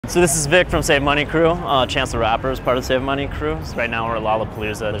So this is Vic from SAVEMONEY crew. Chance the Rapper is part of the SAVEMONEY crew. So right now we're at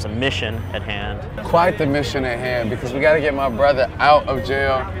Lollapalooza. There's a mission at hand. Quite the mission at hand, because we got to get my brother out of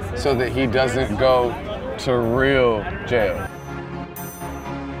jail so that he doesn't go to real jail.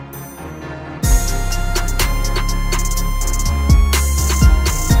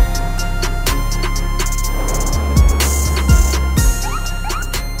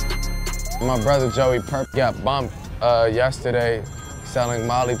 My brother Joey Purp got bumped yesterday selling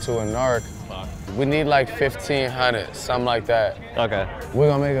Molly to a narc. We need like 1,500, something like that. Okay. We're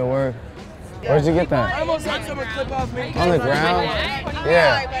gonna make it work. Where'd you get that? I almost had someone clip off me. On the ground?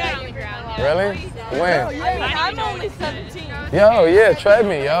 Yeah. Really? When? I'm only 17. Yo, yeah, trade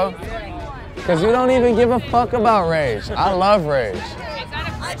me, yo. Cause you don't even give a fuck about rage. I love rage.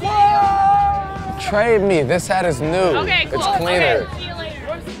 Trade me. This hat is new. Okay, cool. It's cleaner. Okay.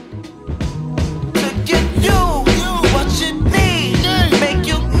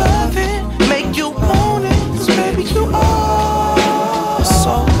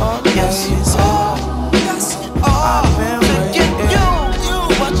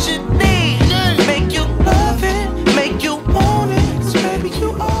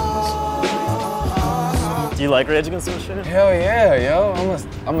 Do you like Rage Against the Machine? Hell yeah, yo.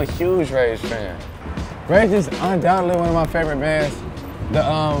 I'm a huge Rage fan. Rage is undoubtedly one of my favorite bands.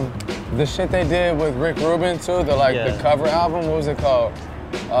 The shit they did with Rick Rubin too, the cover album, what was it called?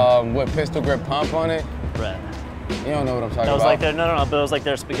 With Pistol Grip Pump on it. Right. You don't know what I'm talking That was about. like their, no, but it was like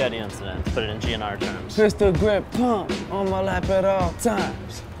their spaghetti incident, to put it in GNR terms. Pistol Grip Pump on my lap at all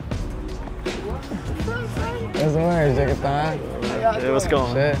times. That's the word, Jiggathon. Hey, what's going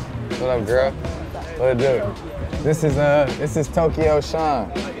on? Shit. What up, girl? What it do? This is Tokyo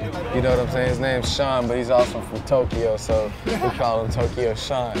Sean. You know what I'm saying? His name's Sean, but he's also from Tokyo, so we call him Tokyo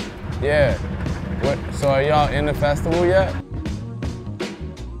Sean. Yeah. So are y'all in the festival yet?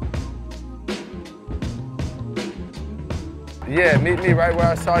 Yeah, meet me right where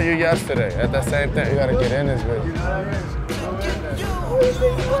I saw you yesterday at that same thing. You gotta get in this bitch.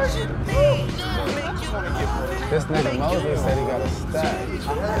 This nigga Moses said he got a stack.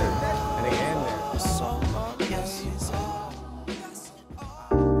 And he in there.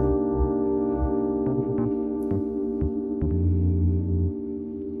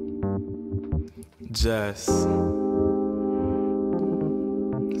 Just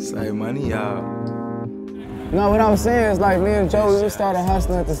say money out. No, what I'm saying is like me and Joey, we started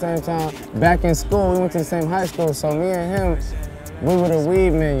hustling at the same time. Back in school, we went to the same high school, so me and him, we were the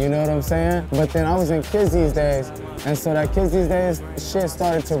weed men, you know what I'm saying? But then I was in Kids These Days, and so that Kids These Days shit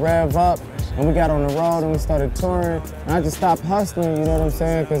started to rev up, and we got on the road and we started touring, and I just stopped hustling, you know what I'm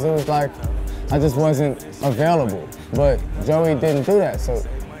saying? Because it was like, I just wasn't available. But Joey didn't do that, so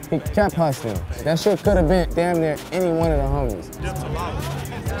he kept hustling. That shit could have been damn near any one of the homies.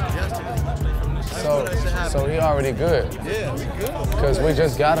 So he already good. Yeah, we good. Because we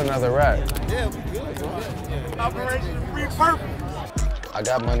just got another rack. Yeah, we good. Operation Vic Mensa. I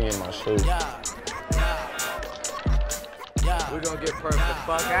got money in my shoes. We're gonna get Purp the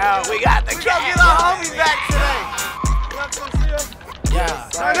fuck out. We got the get our homies back today. Yeah.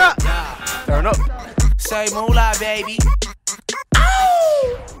 Turn up. Turn up. Say moolah, baby.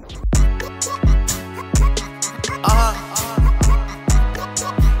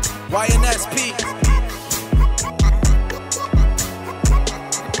 YNSP.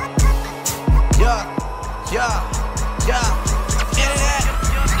 Yeah. Internet.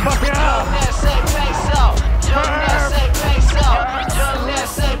 Fuck yeah!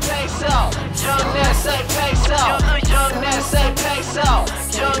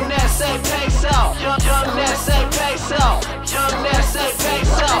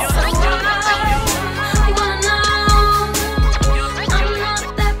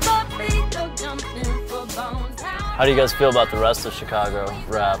 How do you guys feel about the rest of Chicago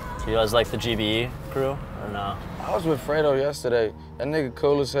rap? Do you guys like the GBE crew or no? I was with Fredo yesterday. That nigga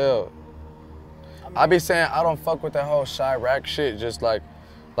cool as hell. I be saying I don't fuck with that whole Chiraq shit, just like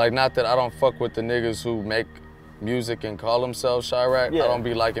not that I don't fuck with the niggas who make music and call themselves Chiraq. Yeah. I don't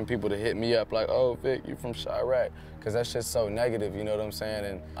be liking people to hit me up like, oh, Vic, you from Chiraq. Cause that shit's so negative, you know what I'm saying?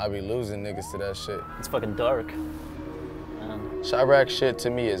 And I be losing niggas to that shit. It's fucking dark. Chiraq shit to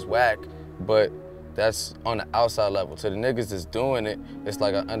me is whack, but that's on the outside level. To the niggas that's doing it, it's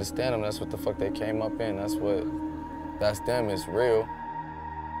like I understand them. That's what the fuck they came up in. That's them, it's real.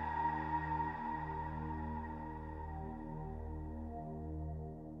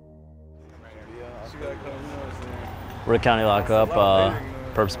 We're at county lockup.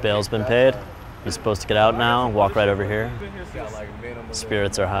 Purp's bail's been paid. He's supposed to get out now, walk right over here.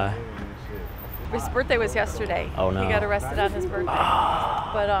 Spirits are high. His birthday was yesterday. Oh no. He got arrested on his birthday.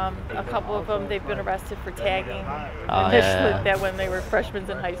 but a couple of them, they've been arrested for tagging. Yeah. When they were freshmen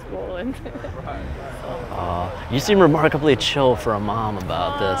in high school. And you seem remarkably chill for a mom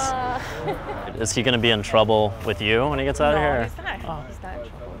about this. Is he going to be in trouble with you when he gets out of here? No, he's not. He's not in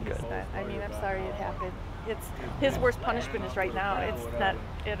trouble. He's not. I mean, I'm sorry it happened. It's his worst punishment is right now. It's not.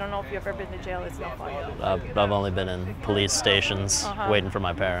 I don't know if you've ever been to jail. It's no fun. I've only been in police stations waiting for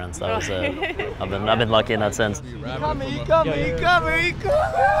my parents. That was it. I've been lucky in that sense. He coming.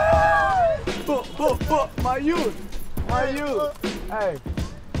 My youth. Hey,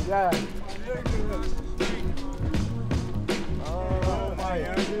 yeah. Oh my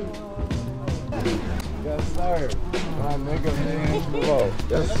God. Yes, sir. My nigga, man. Bro.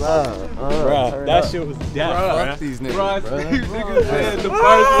 Yes, sir. Bro, that shit was death, bro. Fuck these niggas, bro. bro. These niggas said the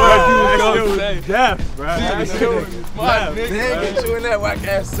first word you was gonna say. Death, bro. That shit was my nigga. They didn't get you in that whack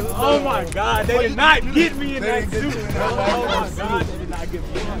ass suit. Oh my God, they did not get me in that suit. Oh my God, they did not get me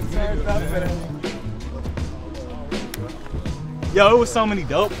in that suit. Yo, it was so many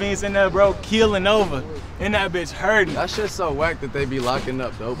dope fiends in there, bro, keeling over. And that bitch hurting. That shit's so whack that they be locking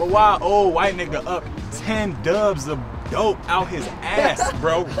up, though. But why old white nigga up 10 dubs of dope out his ass,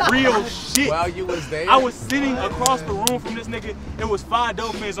 bro? Real shit. While you was there? I was sitting across the room from this nigga. It was 5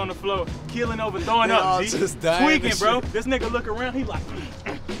 dope fiends on the floor, keeling over, throwing They all up, G. just dying Tweaking, and bro. shit. This nigga look around, he like,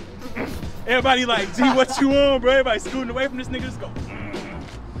 everybody like, G, what you on, bro? Everybody scooting away from this nigga, just go,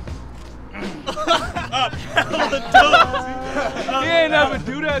 up, hella dope. He ain't never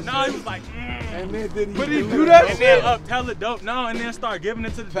do that. No, he was like, And then did he but he do that? And then up, tell the dope, no, and then start giving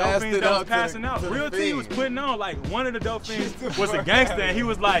it to the dope fiends that was passing out. Real T was putting on, like, one of the dope fiends was a gangster, and he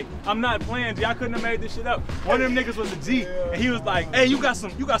was like, I'm not playing, G, I couldn't have made this shit up. One of them niggas was a G, and he was like, hey, you got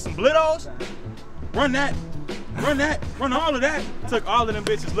some blittos? Run all of that. Took all of them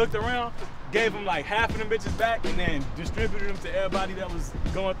bitches, looked around, gave them like half of them bitches back, and then distributed them to everybody that was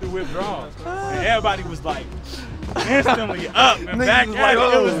going through withdrawals. And everybody was like instantly up and back at it.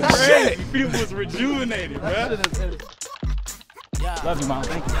 It was crazy. People was rejuvenated, bro. Love you, mom.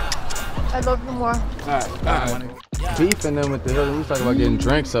 Thank you. I love you more. All right. Beefing them with the hood. We was talking about getting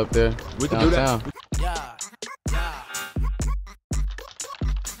drinks up there. We can do that.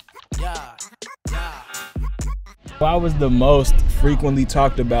 What was the most frequently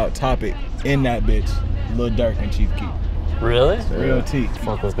talked about topic in that bitch? Lil Durk and Chief Keef. Really? Real T.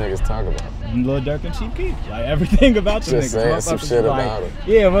 Fuck those niggas talk about. Lil Durk and Chief Keef. Like everything about the niggas. Just saying some shit about it.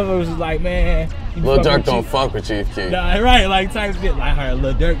 Yeah, motherfuckers was like, man. Lil Durk don't fuck with Chief Keef. Nah, right, like type shit. Like, all right,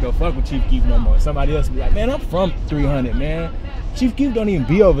 Lil Durk don't fuck with Chief Keef no more. Somebody else be like, man, I'm from 300, man. Chief Keef don't even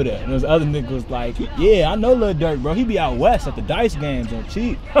be over there. And those other niggas like, yeah, I know Lil Durk, bro. He be out west at the dice games on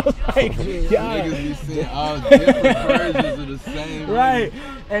cheap. I was like, yeah. Niggas be seeing all different versions of the same. Right.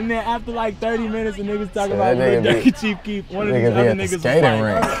 And then after like 30 minutes, the niggas talking about Lil Durk and Chief Keef. One of these other niggas was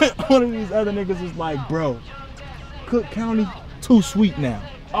like, one of these other niggas was like, bro, Cook County too sweet now.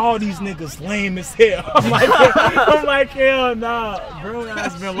 All these niggas lame as hell. I'm like, hell nah, bro.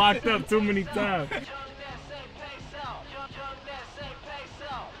 I've been locked up too many times.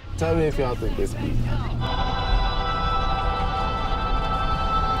 Tell me if y'all think this beat.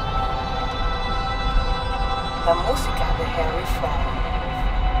 La música de Harry Fry.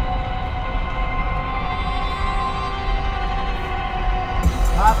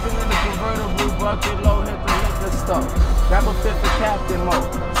 Hopping in the convertible bucket, low, hit the liquor store. Grab a fifth of Captain Mo.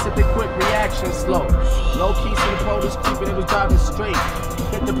 Sip it quick, reaction slow. Low key, so the police creeping, it was driving straight.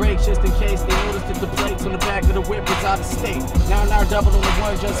 Hit the brakes just in case they noticed that the plates on the back of the whip was out of state. Now double on the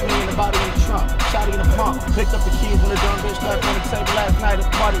one, just me and the body in the trunk. Shotty in the pump. Picked up the keys when the dumb bitch left on the table last night at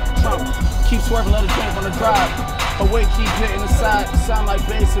the party at the trunk. Keep swerving, let it drink on the drive. Away, keep hitting the side. Sound like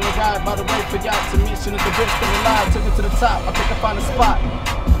bass in the ride. By the way, forgot to mention that the bitch still alive. Took it to the top. I think I found a spot.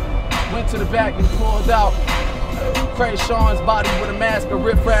 Went to the back and pulled out Cray Sean's body with a mask, a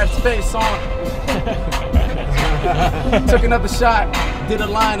riff-raff's face on. Took another shot, did a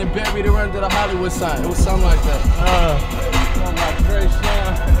line and buried her under the Hollywood sign. It was something like that. Something like Cray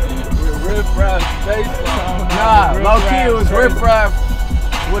Sean with riff-raff's face on. Nah, low-key it was riff-raff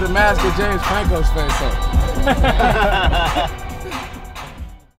with a mask of James Franco's face on.